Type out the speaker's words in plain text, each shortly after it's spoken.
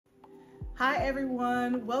Hi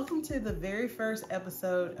everyone, welcome to the very first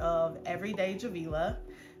episode of Everyday Javela.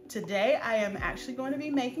 Today I am actually going to be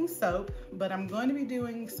making soap, but I'm going to be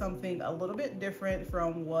doing something a little bit different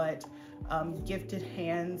from what Gifted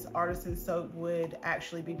Hands Artisan Soap would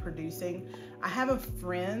actually be producing. I have a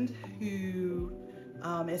friend who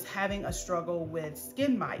is having a struggle with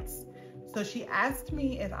skin mites. So she asked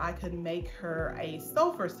me if I could make her a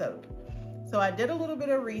sulfur soap. So I did a little bit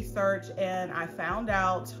of research and I found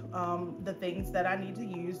out the things that I need to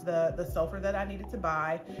use, the sulfur that I needed to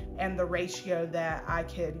buy, and the ratio that I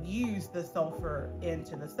could use the sulfur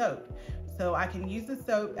into the soap. So I can use the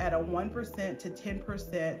soap at a 1% to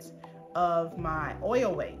 10% of my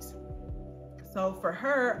oil weight. So for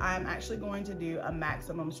her, I'm actually going to do a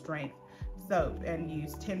maximum strength soap and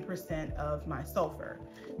use 10% of my sulfur.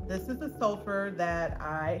 This is the sulfur that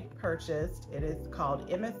I purchased. It is called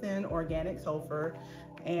MSN Organic Sulfur.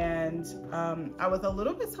 And I was a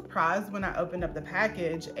little bit surprised when I opened up the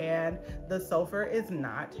package and the sulfur is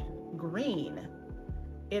not green.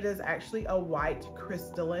 It is actually a white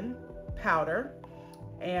crystalline powder.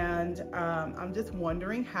 And I'm just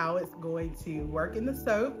wondering how it's going to work in the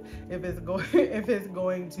soap, if it's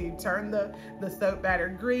going to turn the soap batter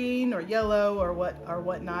green or yellow or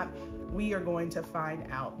whatnot. We are going to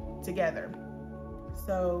find out together.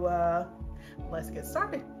 So let's get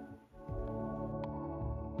started.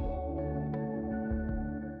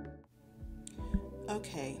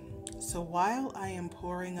 Okay, so while I am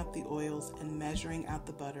pouring up the oils and measuring out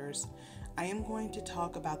the butters, I am going to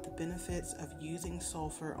talk about the benefits of using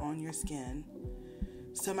sulfur on your skin.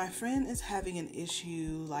 So my friend is having an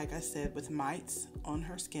issue, like I said, with mites on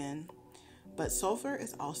her skin, but sulfur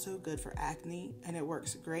is also good for acne and it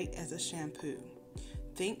works great as a shampoo.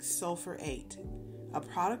 Think Sulfur 8, a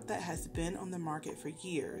product that has been on the market for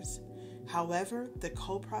years. However, the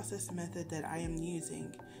co-process method that I am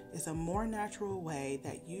using is a more natural way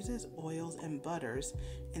that uses oils and butters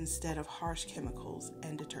instead of harsh chemicals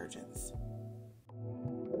and detergents.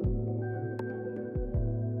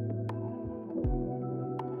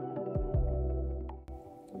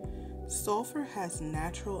 Sulfur has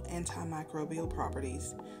natural antimicrobial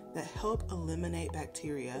properties that help eliminate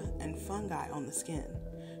bacteria and fungi on the skin,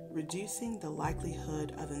 reducing the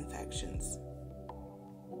likelihood of infections.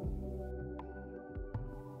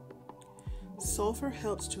 Sulfur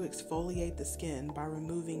helps to exfoliate the skin by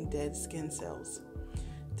removing dead skin cells.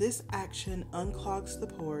 This action unclogs the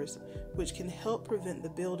pores, which can help prevent the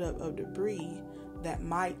buildup of debris that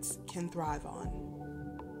mites can thrive on.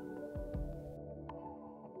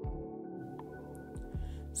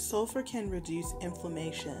 Sulfur can reduce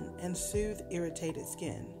inflammation and soothe irritated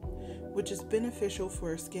skin, which is beneficial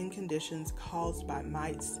for skin conditions caused by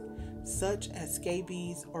mites, such as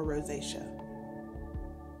scabies or rosacea.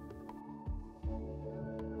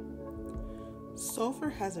 Sulfur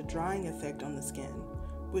has a drying effect on the skin,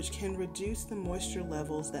 which can reduce the moisture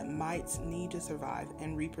levels that mites need to survive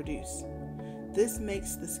and reproduce. This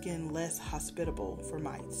makes the skin less hospitable for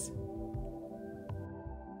mites.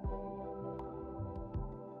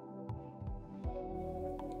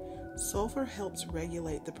 Sulfur helps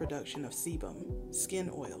regulate the production of sebum, skin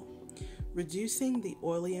oil, reducing the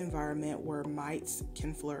oily environment where mites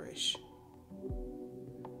can flourish.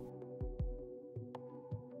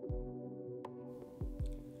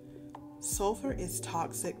 Sulfur is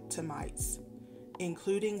toxic to mites,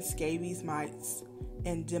 including scabies mites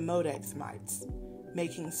and Demodex mites,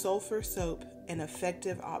 making sulfur soap an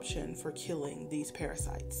effective option for killing these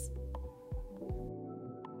parasites.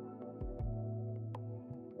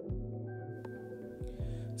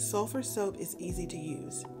 Sulfur soap is easy to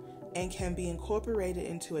use and can be incorporated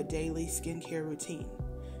into a daily skincare routine,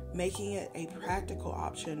 making it a practical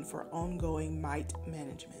option for ongoing mite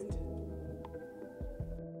management.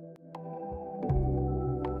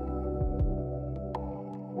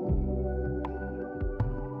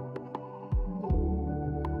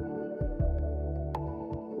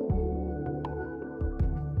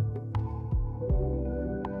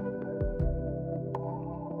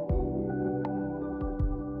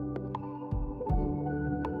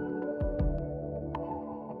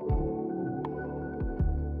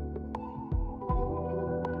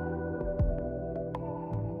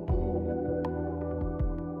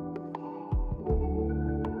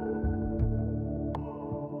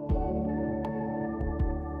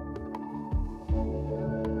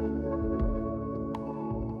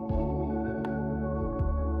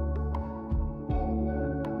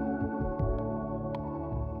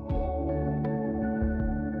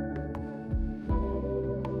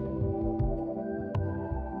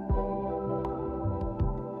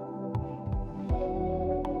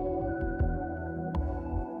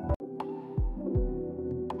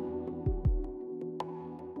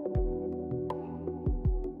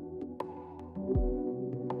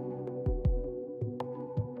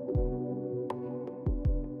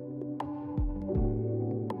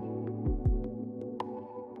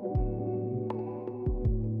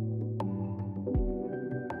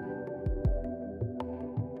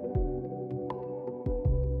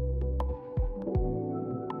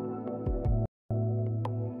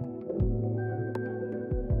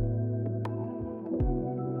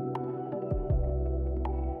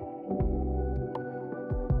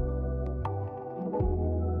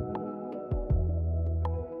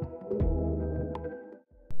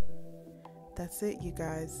 that's it, you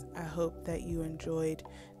guys. I hope that you enjoyed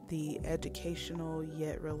the educational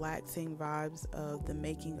yet relaxing vibes of the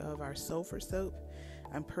making of our Sulfur soap.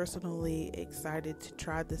 I'm personally excited to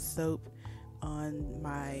try this soap on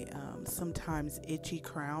my sometimes itchy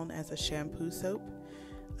crown as a shampoo soap.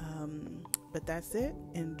 But that's it.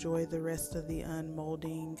 Enjoy the rest of the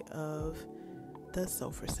unmolding of the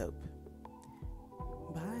Sulfur soap.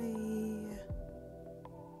 Bye.